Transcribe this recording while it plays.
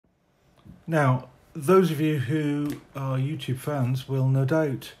Now, those of you who are YouTube fans will no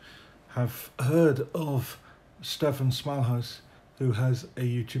doubt have heard of Stefan Schmalhous, who has a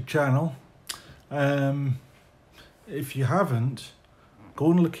YouTube channel. If you haven't,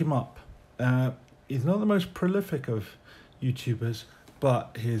 go and look him up. He's not the most prolific of YouTubers,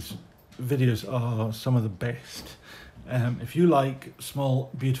 but his videos are some of the best. If you like small,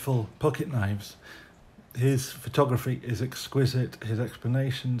 beautiful pocket knives, his photography is exquisite. His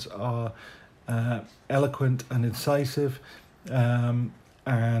explanations are eloquent and incisive. And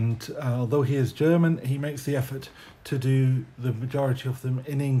although he is German, he makes the effort to do the majority of them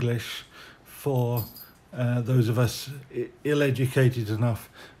in English for those of us ill-educated enough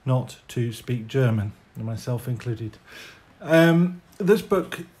not to speak German, myself included. This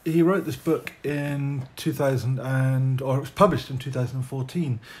book, he wrote this book in or it was published in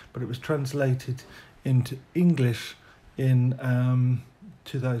 2014, but it was translated into English in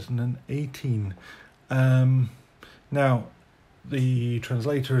 2018. Now, the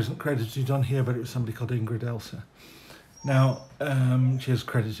translator isn't credited on here, but it was somebody called Ingrid Elsa. Now, she is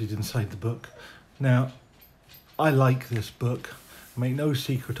credited inside the book. Now, I like this book. I make no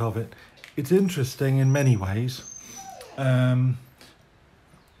secret of it. It's interesting in many ways.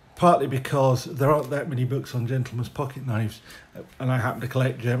 Partly because there aren't that many books on gentlemen's pocket knives, and I happen to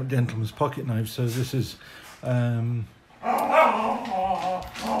collect gentlemen's pocket knives, so this is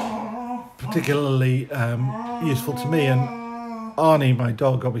particularly useful to me, and Arnie, my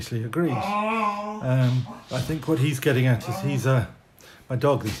dog, obviously agrees. I think what he's getting at is my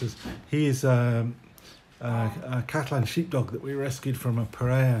dog, he is a Catalan sheepdog that we rescued from a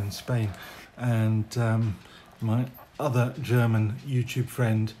pariah in Spain, and my other German YouTube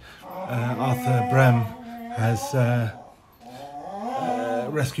friend, Arthur Brem, has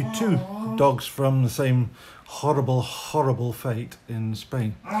rescued 2 dogs from the same horrible fate in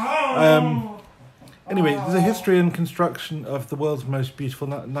Spain. Anyway, there's a history and construction of the world's most beautiful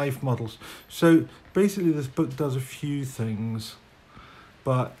knife models. So basically this book does a few things,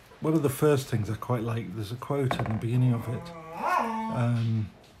 but one of the first things I quite like, there's a quote in the beginning of it.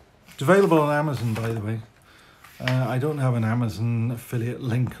 It's available on Amazon, by the way. I don't have an Amazon affiliate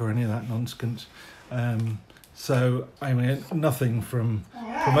link or any of that nonsense. So I mean nothing from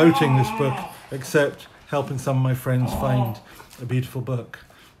promoting this book except helping some of my friends find a beautiful book.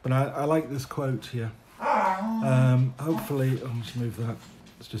 But I like this quote here. Hopefully, I'll just move that.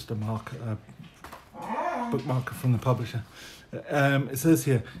 It's just a marker, book marker from the publisher. It says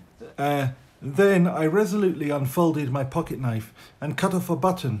here, then I resolutely unfolded my pocket knife and cut off a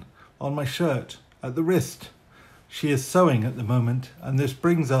button on my shirt at the wrist. She is sewing at the moment, and this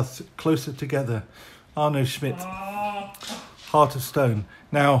brings us closer together. Arno Schmidt, Heart of Stone.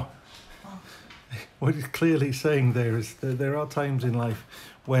 Now, what he's clearly saying there is that there are times in life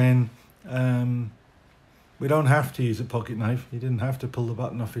when we don't have to use a pocket knife. He didn't have to pull the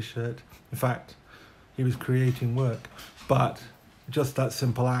button off his shirt. In fact, he was creating work. But just that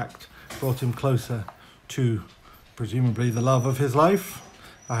simple act brought him closer to, presumably, the love of his life.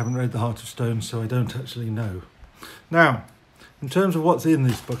 I haven't read The Heart of Stone, so I don't actually know. Now, in terms of what's in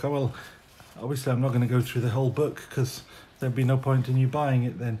this book, obviously I'm not going to go through the whole book because there'd be no point in you buying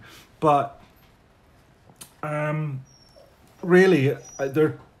it then. But really, there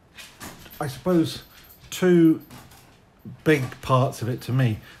are, I suppose, 2 big parts of it to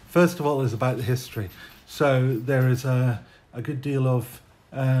me. First of all is about the history. So there is a good deal of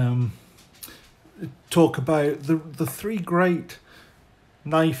talk about the 3 great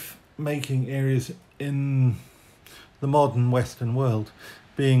knife making areas in the modern Western world,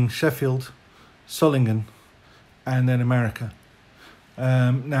 being Sheffield, Solingen, and then America.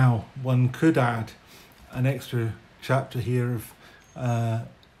 Now, one could add an extra chapter here of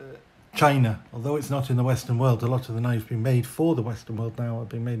China, although it's not in the Western world. A lot of the knives being made for the Western world now are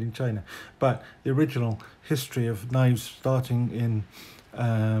being made in China. But the original history of knives starting in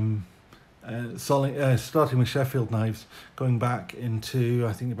starting with Sheffield knives, going back into,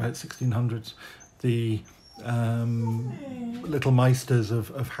 I think, about 1600s, the little meisters of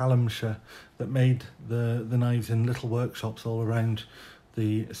Hallamshire that made the knives in little workshops all around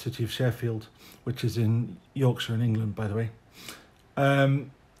the city of Sheffield, which is in Yorkshire in England, by the way. And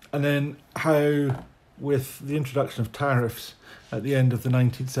then how, with the introduction of tariffs at the end of the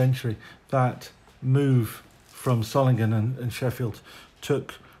 19th century, that move from Solingen and Sheffield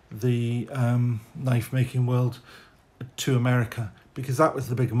took the knife-making world to America, because that was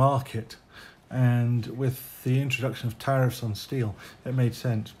the big market. And with the introduction of tariffs on steel, it made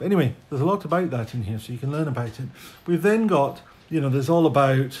sense. But anyway, there's a lot about that in here, so you can learn about it. We've then got, there's all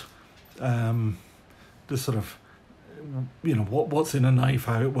about the sort of you know, what's in a knife,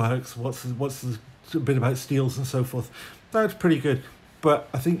 how it works, what's the bit about steels and so forth. That's pretty good. But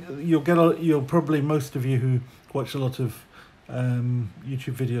I think you'll probably, most of you who watch a lot of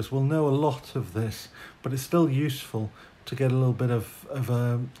YouTube videos will know a lot of this, but it's still useful to get a little bit of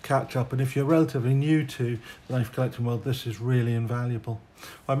a catch up. And if you're relatively new to the knife collecting world, this is really invaluable.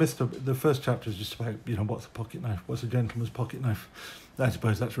 I missed the first chapter is just about, you know, what's a pocket knife, what's a gentleman's pocket knife. I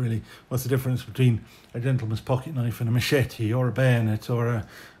suppose that's really what's the difference between a gentleman's pocket knife and a machete or a bayonet or a,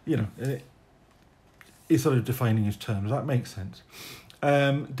 you know, it's sort of defining his terms. That makes sense.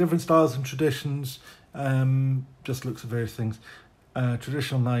 Different styles and traditions, just looks at various things,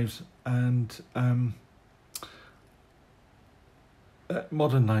 traditional knives and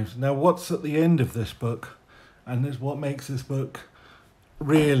modern knives. Now, what's at the end of this book, and is what makes this book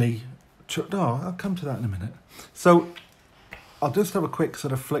really... I'll come to that in a minute. So I'll just have a quick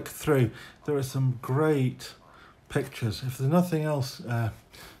sort of flick through. There are some great pictures. If there's nothing else,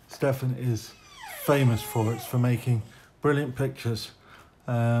 Stefan is famous for, it's for making brilliant pictures.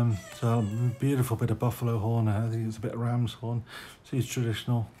 So a beautiful bit of buffalo horn. I think it's a bit of ram's horn. So these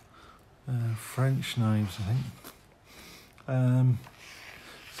traditional French knives, I think.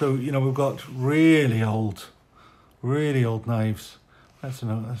 So, you know, we've got really old knives.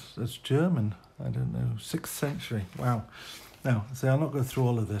 That's German. I don't know, 6th century. Wow. Now, see, I'll not go through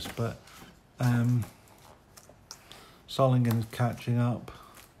all of this, but Solingen is catching up.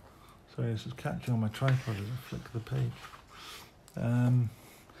 Sorry, this is catching on my tripod as I flick the page. And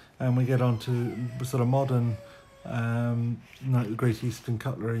we get on to sort of modern Great Eastern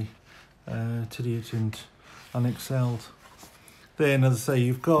cutlery, Tidiot and unexcelled. Then, as I say,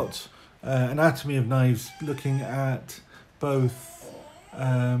 you've got anatomy of knives looking at both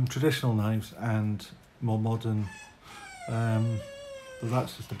traditional knives and more modern. Well,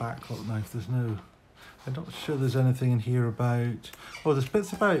 that's just a backlock knife. I'm not sure there's anything in here about... Oh, there's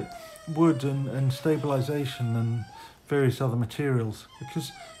bits about wood and stabilisation and various other materials, which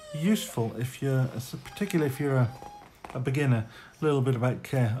is useful if you're, particularly if you're a beginner. A little bit about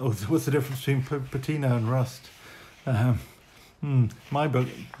care. Oh, what's the difference between patina and rust? My book,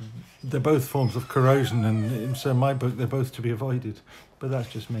 they're both forms of corrosion, and so in my book they're both to be avoided, but that's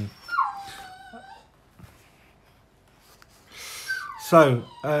just me. So,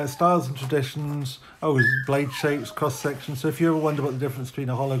 styles and traditions. Oh, blade shapes, cross sections. So if you ever wonder what the difference between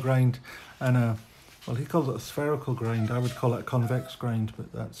a hollow grind and a, well, he calls it a spherical grind, I would call it a convex grind,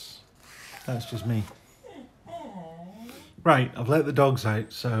 but that's just me. Right, I've let the dogs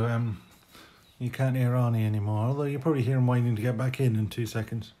out, so you can't hear Arnie anymore, although you'll probably hear him waiting to get back in 2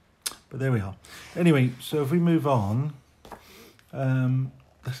 seconds. But there we are. Anyway, so if we move on,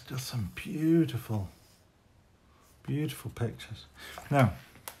 there's just some beautiful pictures. Now,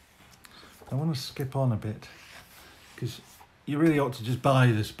 I want to skip on a bit, because you really ought to just buy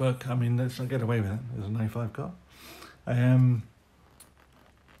this book. I mean, let's not get away with it. There's a knife I've got.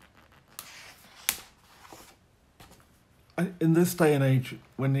 In this day and age,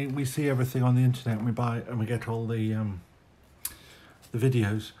 when we see everything on the internet and we buy it and we get all the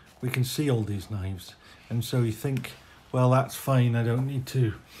videos, we can see all these knives, and so you think, well, that's fine. I don't need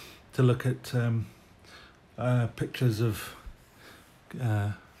to look at pictures of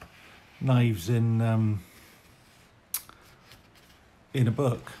knives in a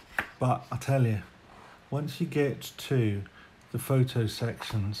book. But I tell you, once you get to the photo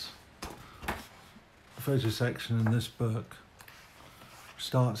sections. Photo section in this book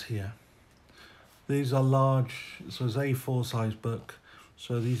starts here. These are large, so it's A4 size book,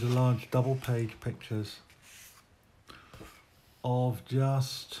 so these are large double page pictures of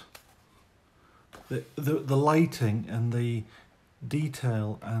just the lighting and the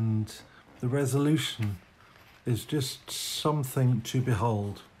detail and the resolution is just something to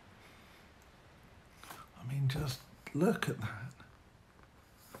behold. I mean, just look at that.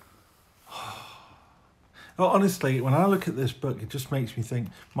 Well, honestly, when I look at this book, it just makes me think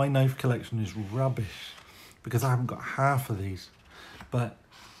my knife collection is rubbish because I haven't got half of these. But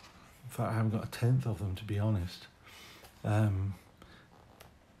in fact, I haven't got a tenth of them, to be honest.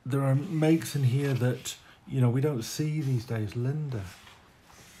 There are makes in here that, you know, we don't see these days. Linda.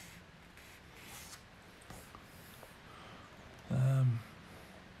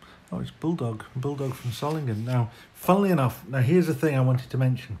 Oh, it's Bulldog. Bulldog from Solingen. Now, funnily enough, now here's the thing I wanted to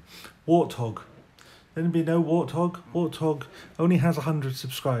mention. Warthogg. Anybody know Warthogg? Warthogg only has 100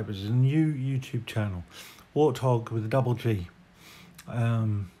 subscribers. It's a new YouTube channel. Warthogg with a double G.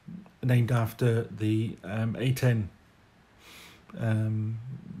 Named after the A-10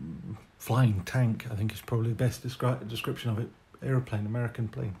 flying tank, I think is probably the best description of it. Aeroplane, American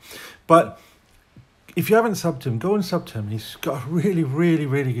plane. But if you haven't subbed him, go and sub to him. He's got a really, really,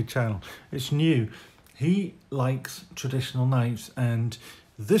 really good channel. It's new. He likes traditional knives, and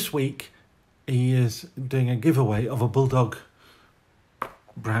this week he is doing a giveaway of a Bulldog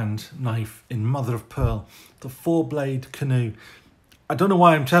brand knife in mother of pearl, the 4-blade canoe. I don't know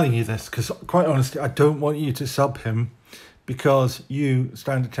why I'm telling you this, because quite honestly, I don't want you to sub him, because you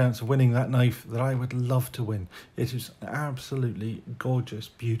stand a chance of winning that knife that I would love to win. It is an absolutely gorgeous,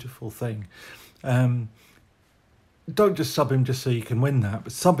 beautiful thing. Don't just sub him just so you can win that,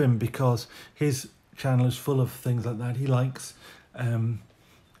 but sub him because his channel is full of things like that. He likes mother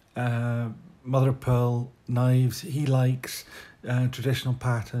of pearl knives. He likes traditional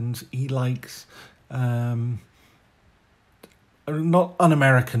patterns. He likes not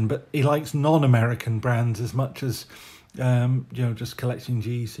un-American, but he likes non-American brands as much as just collecting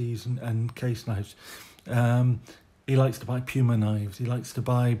GECs and case knives. He likes to buy Puma knives. He likes to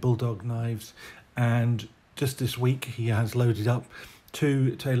buy Bulldog knives, and just this week he has loaded up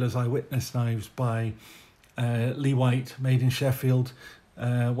 2 Taylor's Eyewitness knives by Lee White, made in Sheffield,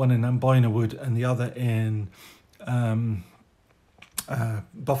 one in Amboina wood and the other in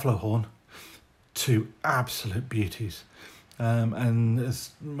buffalo horn. 2 absolute beauties. And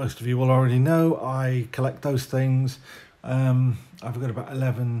as most of you will already know, I collect those things. I've got about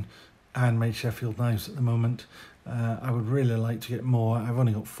 11 handmade Sheffield knives at the moment. I would really like to get more. I've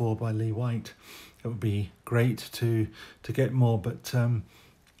only got 4 by Lee White. It would be great to get more, but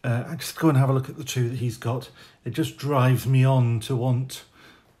I just go and have a look at the 2 that he's got. It just drives me on to want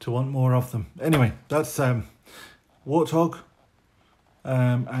more of them. Anyway, that's Warthogg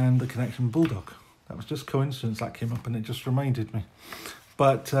and the connection Bulldog. That was just coincidence that came up, and it just reminded me.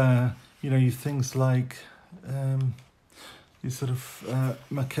 But you things like these sort of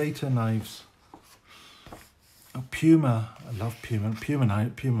Makata knives. Puma, I love Puma.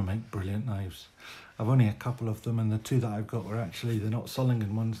 Puma make brilliant knives. I've only a couple of them, and the 2 that I've got were actually, they're not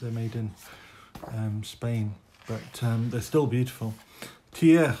Solingen ones. They're made in Spain, but they're still beautiful.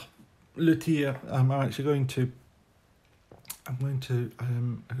 Tier, Le Tier. I'm actually going to. I'm going to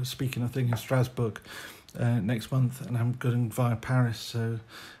speaking, I think, in Strasbourg next month, and I'm going via Paris, so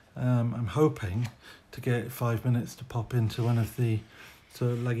I'm hoping to get 5 minutes to pop into one of the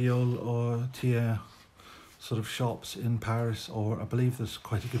sort of Laguiole or Thiers sort of shops in Paris, or I believe there's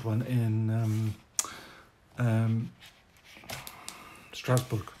quite a good one in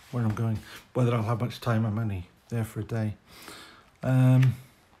Strasbourg, where I'm going. Whether I'll have much time, I'm only there for a day.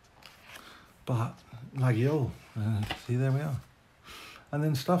 But Laguiole, see, there we are. And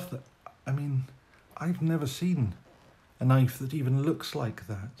then stuff that, I mean, I've never seen a knife that even looks like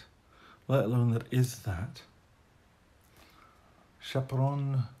that, let alone that is that.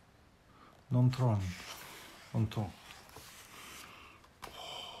 Chaperon Nontron. I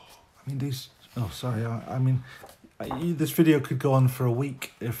mean, these, oh sorry, I mean, this video could go on for a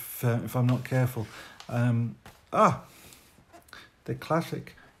week if I'm not careful. The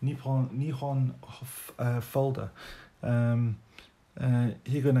classic Nihon folder, Higo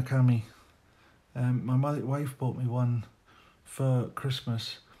Nakami. My wife bought me one for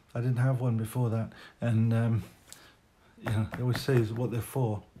Christmas. I didn't have one before that, and they always say what they're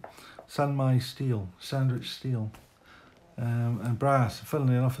for. Sanmai steel, sandwich steel, and brass.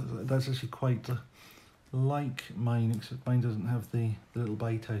 Funnily enough, that's actually quite like mine, except mine doesn't have the little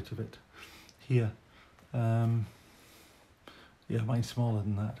bite out of it here. Yeah, mine's smaller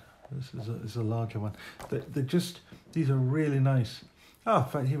than that. This is a larger one. These are really nice. In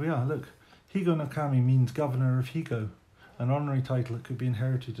fact, here we are, look. Higo Nakami means Governor of Higo, an honorary title that could be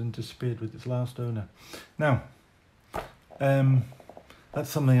inherited and disappeared with its last owner. Now, that's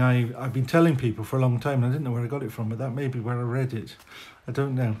something I've been telling people for a long time, and I didn't know where I got it from, but that may be where I read it. I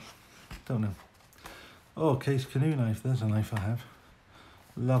don't know. Oh, case canoe knife. There's a knife I have.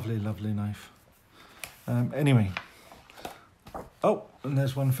 Lovely, lovely knife. Anyway. Oh, and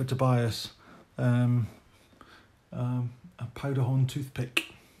there's one for Tobias. A powder horn toothpick.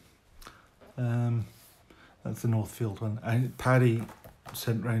 That's the Northfield one. And Paddy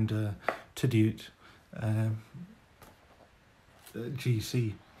sent round a Tidute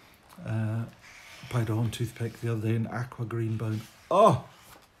GC powder horn toothpick the other day in aqua green bone. Oh,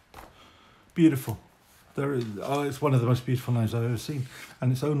 beautiful. It's one of the most beautiful knives I've ever seen,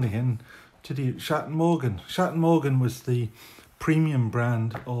 and it's only in Tidute. Shatton Morgan. Shatton Morgan was the premium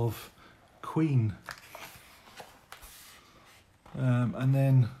brand of Queen. And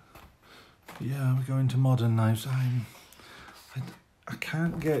then, yeah, we go into modern knives. I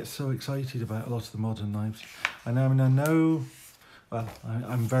can't get so excited about a lot of the modern knives. I know, well,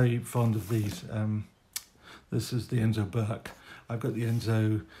 I'm very fond of these. This is the Enzo Burke. I've got the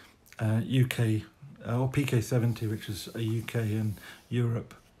Enzo UK or PK70, which is a UK and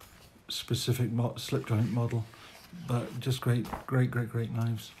Europe specific slip joint model, but just great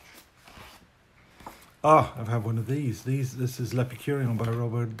knives. I've had one of these. This is L'Epicurion by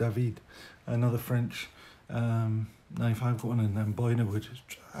Robert David, another French knife. I've got one in Boyna wood.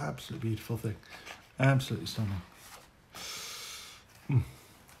 It's an absolutely beautiful thing, absolutely stunning.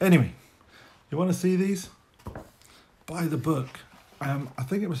 Anyway, you want to see these? Buy the book. I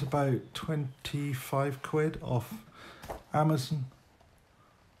think it was about 25 quid off Amazon.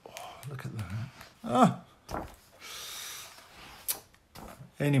 Oh, look at that.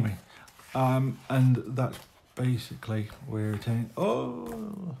 Anyway, and that's basically where it ends.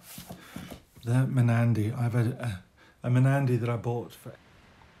 Oh, the Menandi. I've had a Menandi that I bought for.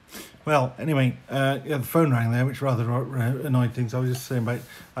 Well, anyway, yeah, the phone rang there, which rather annoyed things. I was just saying about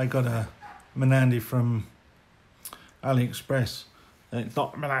I got a Menandi from AliExpress. It's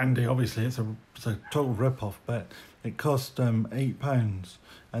not Menandi, obviously. It's a total rip-off, but it cost £8,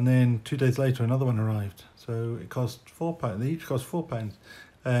 and then 2 days later another one arrived. So it cost £4. They each cost £4.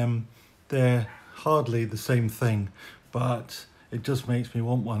 They're hardly the same thing, but it just makes me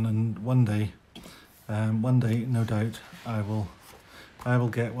want one. And one day, no doubt, I will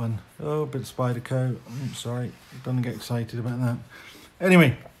get one. Oh, but Spyderco. Sorry, don't get excited about that.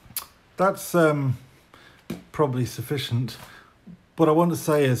 Anyway, that's probably sufficient. What I want to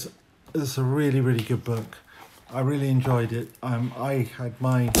say is, it's a really good book. I really enjoyed it. I had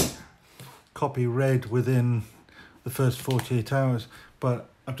my copy read within the first 48 hours, but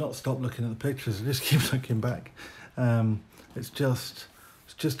I've not stopped looking at the pictures. I just keep looking back. It's just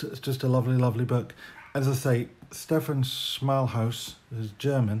a lovely book. As I say, Stefan Schmalhous, who's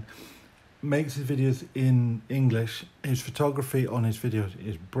German, makes his videos in English. His photography on his videos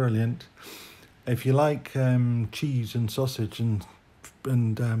is brilliant. If you like cheese and sausage and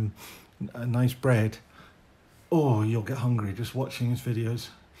a nice bread, you'll get hungry just watching his videos.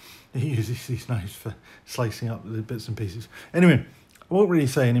 He uses these knives for slicing up the bits and pieces. Anyway, I won't really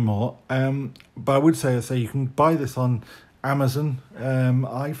say anymore, but I would say you can buy this on Amazon.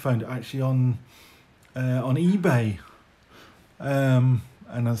 I found it actually on eBay, and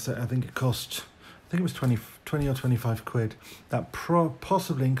I think it cost, I think it was 20 or 25 quid. That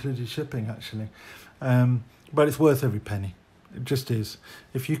possibly included shipping, actually, but it's worth every penny. It just is.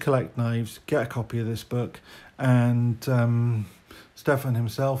 If you collect knives, get a copy of this book. And Stefan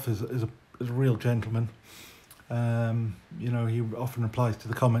himself is a real gentleman. You know, he often replies to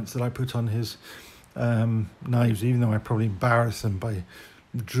the comments that I put on his knives, even though I probably embarrass him by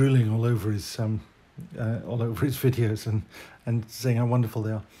drooling all over his videos and saying how wonderful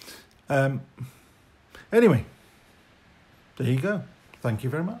they are. Anyway, there you go. Thank you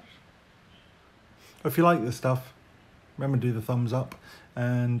very much. If you like this stuff, remember to do the thumbs up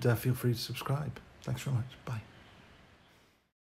and feel free to subscribe. Thanks very much. Bye.